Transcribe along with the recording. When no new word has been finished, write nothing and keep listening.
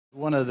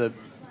One of the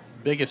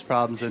biggest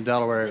problems in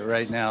Delaware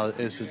right now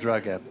is the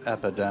drug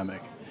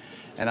epidemic.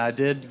 And I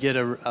did get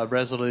a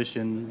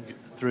resolution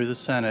through the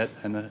Senate,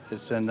 and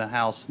it's in the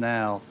House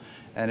now,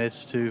 and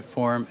it's to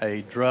form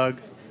a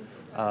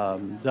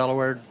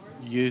Delaware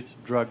Youth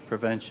Drug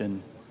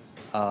Prevention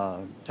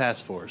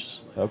Task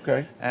Force.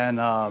 Okay.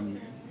 And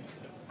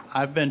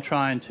I've been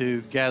trying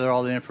to gather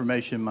all the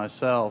information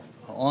myself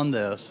on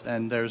this,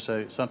 and there's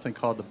something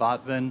called the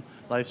BOTVIN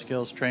Life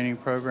Skills Training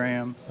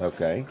Program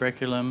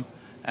curriculum,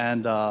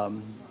 and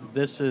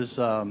this is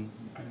a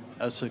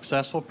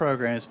successful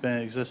program. It's been in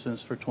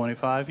existence for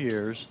 25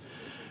 years.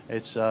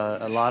 It's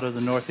a lot of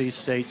the Northeast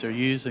states are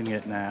using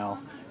it now.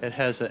 It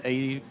has an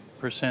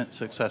 80%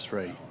 success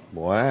rate.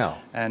 Wow!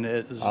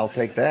 And I'll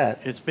take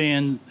that. It's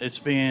being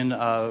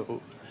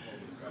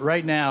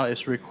right now,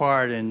 it's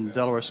required in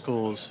Delaware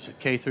schools,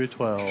 K through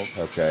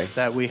 12,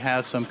 that we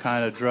have some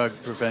kind of drug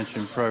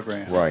prevention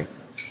program. Right.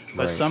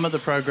 But some of the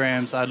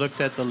programs, I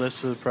looked at the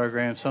list of the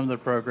programs. Some of the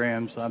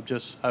programs,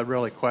 I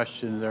really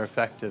question their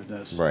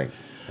effectiveness. Right.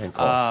 And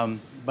cost.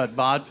 But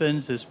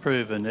BODFINS is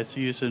proven. It's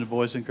used in the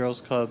Boys and Girls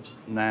Clubs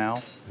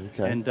now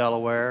in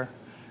Delaware.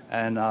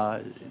 And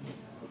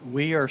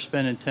we are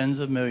spending tens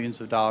of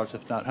millions of dollars,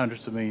 if not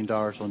hundreds of millions of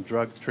dollars, on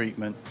drug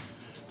treatment,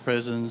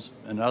 prisons,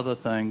 and other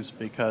things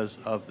because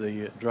of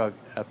the drug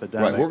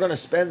epidemic. Right. We're going to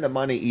spend the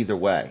money either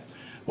way.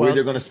 We're Well,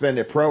 either going to spend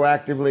it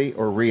proactively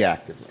or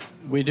reactively.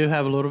 We do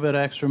have a little bit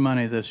extra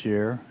money this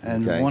year,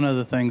 and one of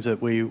the things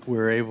that we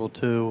were able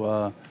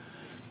to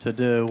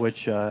do,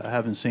 which I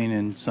haven't seen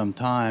in some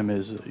time,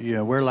 is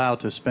we're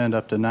allowed to spend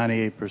up to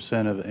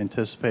 98% of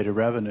anticipated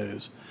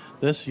revenues.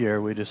 This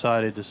year, we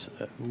decided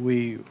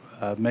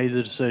made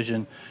the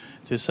decision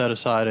to set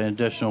aside an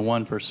additional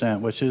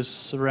 1%, which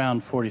is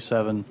around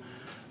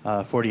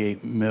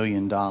 $48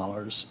 million.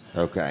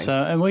 Okay.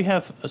 So, and we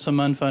have some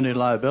unfunded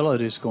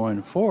liabilities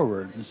going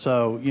forward.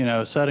 So,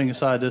 setting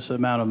aside this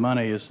amount of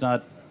money is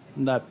not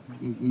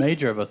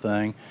major of a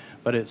thing,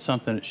 but it's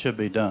something that should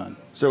be done.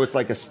 So it's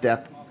like a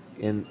step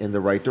in the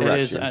right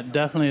direction. It is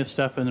definitely a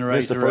step in the right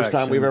direction. Is this the first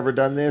time we've ever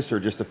done this, or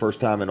just the first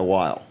time in a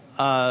while?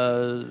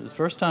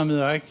 First time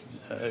that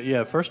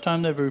first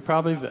time that we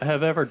probably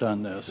have ever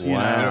done this.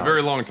 Wow. In a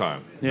very long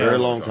time. Yeah. Very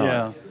long time.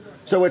 Yeah.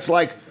 So it's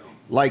like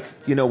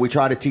we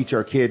try to teach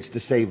our kids to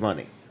save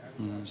money.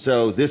 Mm-hmm.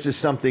 So this is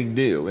something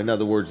new. In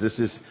other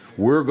words,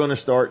 we're going to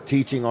start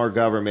teaching our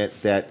government,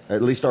 that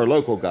at least our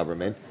local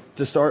government,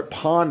 to start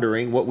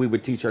pondering what we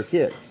would teach our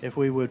kids. If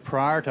we would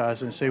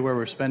prioritize and see where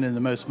we're spending the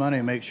most money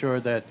and make sure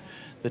that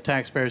the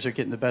taxpayers are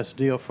getting the best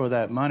deal for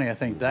that money, I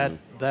think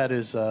that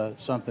is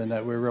something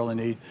that we really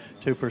need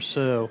to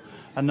pursue.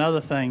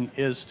 Another thing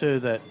is, too,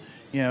 that,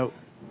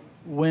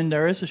 when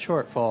there is a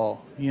shortfall,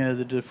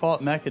 the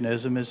default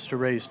mechanism is to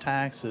raise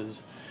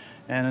taxes.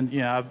 And,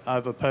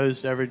 I've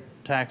opposed every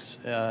tax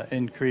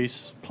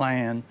increase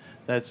plan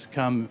that's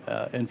come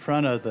in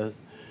front of the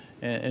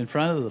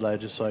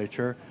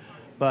legislature.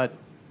 But,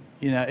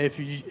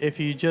 if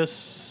you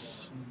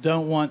just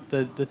don't want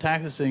the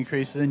taxes to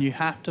increase, then you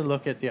have to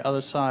look at the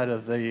other side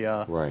of the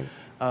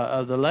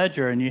of the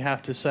ledger, and you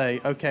have to say,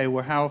 okay,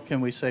 well, how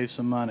can we save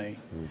some money?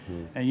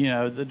 Mm-hmm.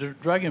 And, the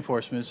drug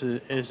enforcement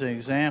is an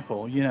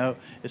example.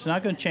 It's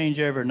not going to change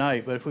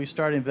overnight, but if we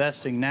start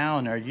investing now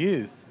in our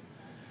youth,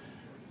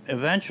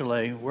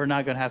 eventually we're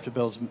not going to have to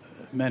build as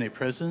many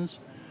prisons.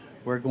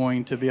 We're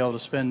going to be able to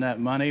spend that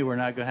money. We're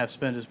not going to have to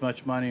spend as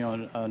much money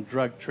on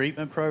drug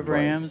treatment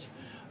programs.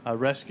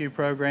 Rescue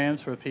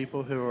programs for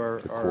people who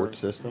are... The court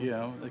system.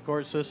 The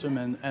court system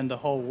and the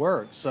whole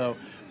works. So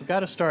we've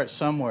got to start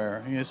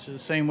somewhere. It's the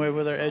same way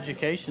with our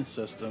education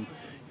system.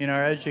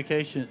 Our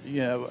education,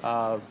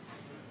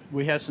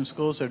 we have some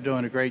schools that are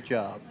doing a great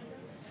job.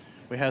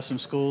 We have some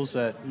schools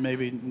that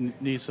maybe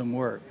need some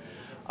work.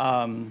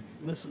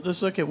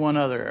 Let's look at one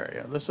other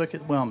area. Let's look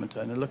at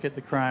Wilmington and look at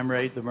the crime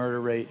rate, the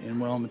murder rate in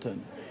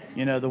Wilmington.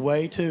 The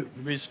way to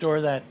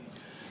restore that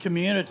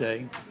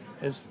community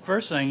is,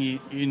 first thing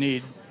you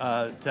need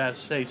to have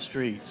safe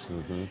streets.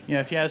 Mm-hmm.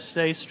 If you have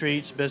safe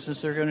streets,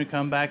 businesses are going to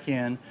come back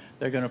in.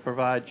 They're going to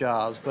provide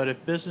jobs. But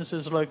if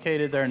businesses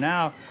located there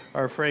now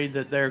are afraid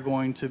that they're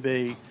going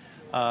to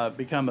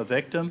become a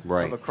victim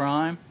of a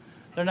crime,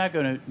 they're not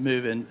going to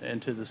move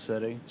into the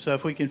city. So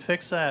if we can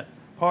fix that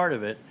part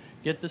of it,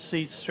 get the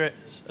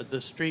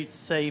streets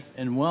safe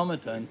in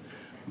Wilmington,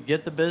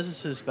 get the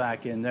businesses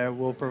back in there,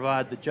 we'll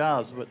provide the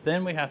jobs. But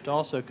then we have to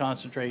also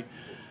concentrate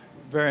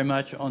very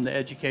much on the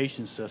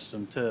education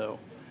system, too,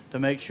 to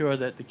make sure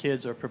that the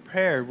kids are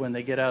prepared when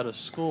they get out of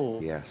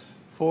school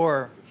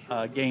for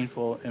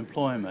gainful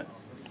employment.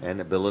 And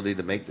ability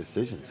to make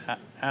decisions.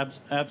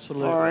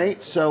 Absolutely. All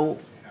right, so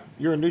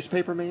you're a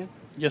newspaper man?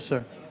 Yes,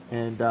 sir.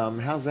 And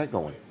how's that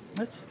going?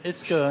 It's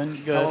good.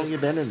 How long have you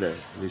been in the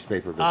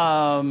newspaper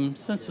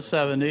business? Since the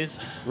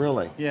 70s.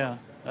 Really? Yeah.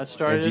 I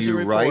started and as a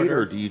reporter. Do you write,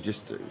 or do you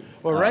just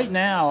right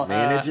now,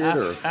 manage it?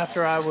 Or?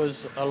 After I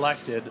was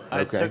elected,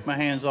 I took my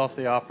hands off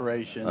the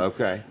operation.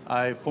 Okay.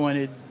 I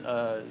appointed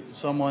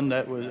someone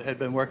that had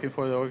been working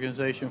for the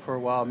organization for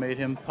a while, made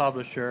him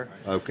publisher.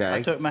 Okay.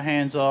 I took my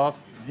hands off.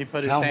 He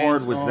put his hands on. How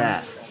hard was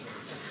that?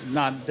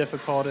 not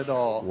difficult at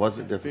all.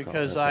 Wasn't difficult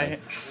because okay.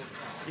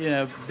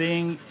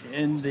 Being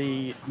in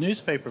the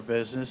newspaper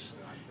business,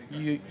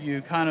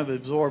 you kind of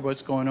absorb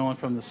what's going on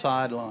from the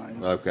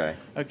sidelines. Okay.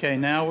 Okay.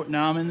 Now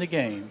I'm in the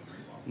game.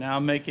 Now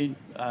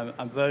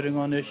I'm voting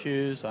on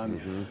issues.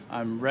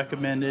 I'm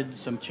recommended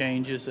some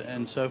changes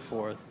and so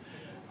forth.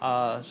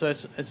 So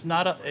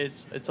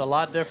it's a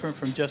lot different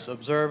from just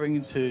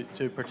observing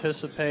to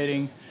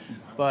participating,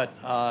 but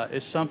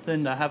it's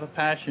something I have a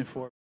passion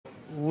for.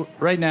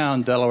 Right now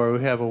in Delaware,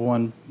 we have a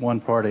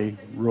one-party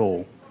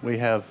rule. We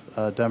have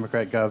a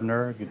Democrat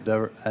governor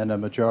and a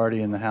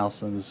majority in the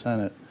House and the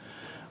Senate.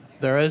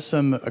 There is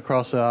some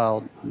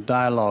across-the-aisle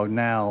dialogue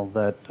now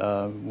that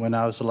when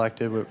I was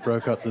elected, we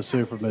broke up the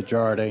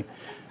supermajority.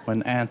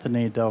 When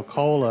Anthony Del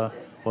Cola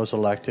was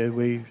elected,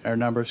 our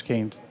numbers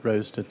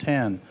rose to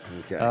 10.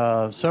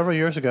 Okay. Several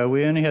years ago,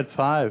 we only had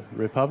 5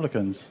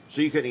 Republicans.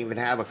 So you couldn't even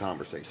have a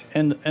conversation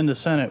In the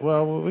Senate.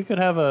 Well, we could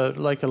have a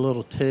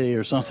little tea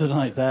or something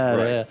like that.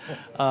 Right.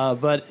 Yeah.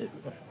 But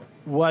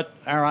what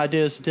our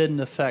ideas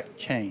didn't affect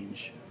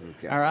change.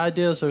 Okay. Our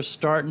ideas are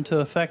starting to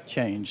affect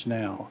change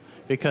now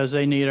because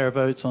they need our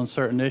votes on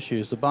certain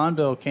issues. The bond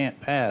bill can't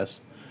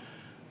pass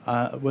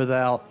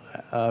without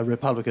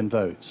Republican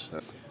votes.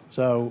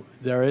 So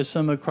there is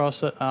some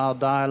across-the-aisle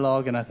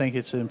dialogue, and I think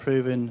it's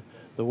improving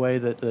the way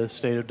that the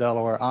state of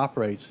Delaware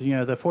operates. The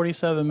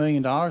 $47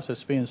 million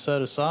that's being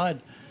set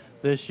aside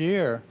this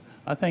year,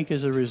 I think,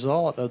 is a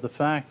result of the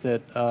fact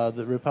that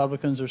the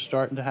Republicans are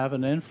starting to have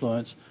an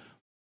influence.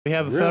 We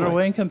have a federal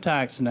income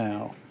tax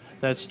now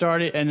that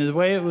started, and the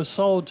way it was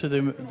sold to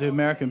the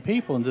American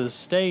people and to the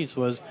states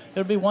was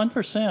it'll be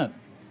 1%.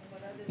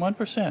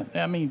 1%.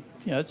 I mean,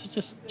 it's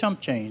just chump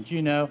change.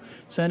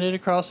 Send it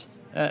across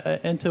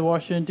into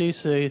Washington,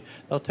 D.C.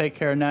 They'll take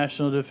care of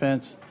national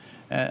defense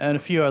and a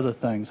few other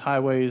things,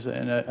 highways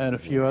and a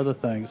few other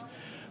things.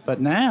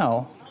 But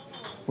now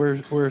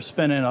we're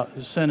sending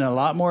a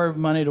lot more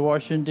money to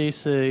Washington,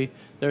 D.C.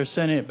 They're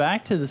sending it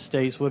back to the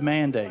states with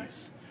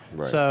mandates.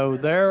 Right. So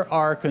they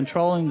are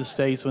controlling the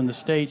states when the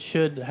states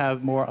should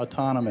have more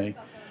autonomy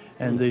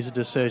in these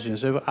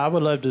decisions. I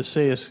would love to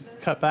see us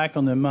cut back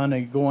on the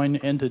money going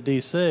into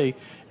D.C.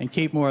 and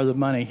keep more of the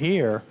money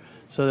here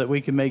so that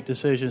we can make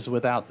decisions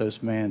without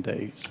those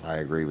mandates. I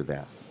agree with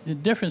that. The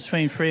difference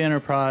between free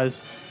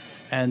enterprise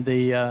and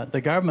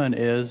the government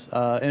is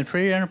in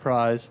free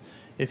enterprise,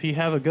 if you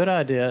have a good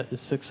idea,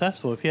 it's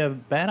successful. If you have a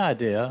bad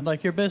idea,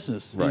 like your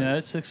business, right.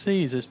 It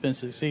succeeds. It's been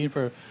succeeding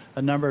for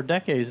a number of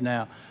decades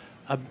now.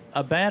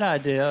 A bad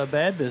idea, a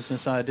bad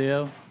business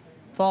idea,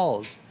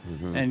 falls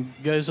and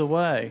goes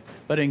away.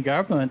 But in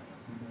government,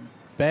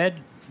 bad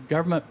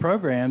government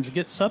programs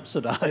get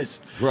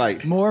subsidized.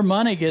 Right. More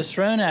money gets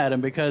thrown at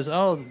them because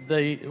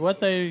what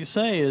they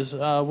say is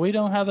we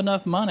don't have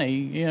enough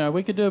money.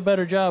 We could do a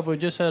better job. We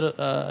just had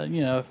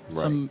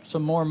some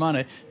more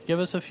money. Give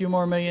us a few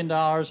more $1 million,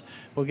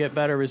 we'll get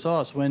better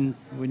results. When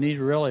we need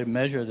to really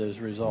measure those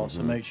results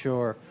and make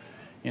sure.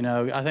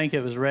 I think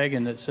it was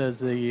Reagan that says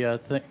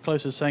the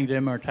closest thing to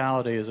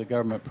immortality is a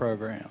government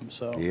program.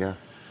 So yeah.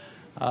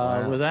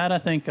 With that, I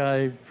think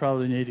I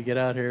probably need to get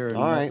out here.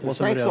 All right. Well,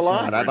 thanks a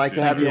lot. I'd like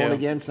to have you on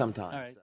again sometime. All right.